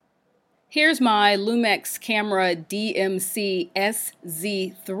Here's my Lumix camera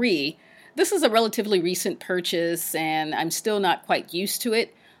DMC-SZ3. This is a relatively recent purchase and I'm still not quite used to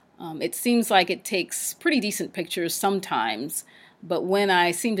it. It seems like it takes pretty decent pictures sometimes, but when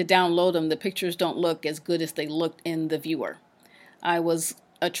I seem to download them, the pictures don't look as good as they looked in the viewer. I was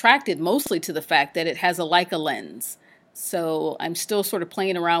attracted mostly to the fact that it has a Leica lens, so I'm still sort of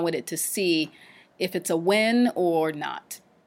playing around with it to see if it's a win or not.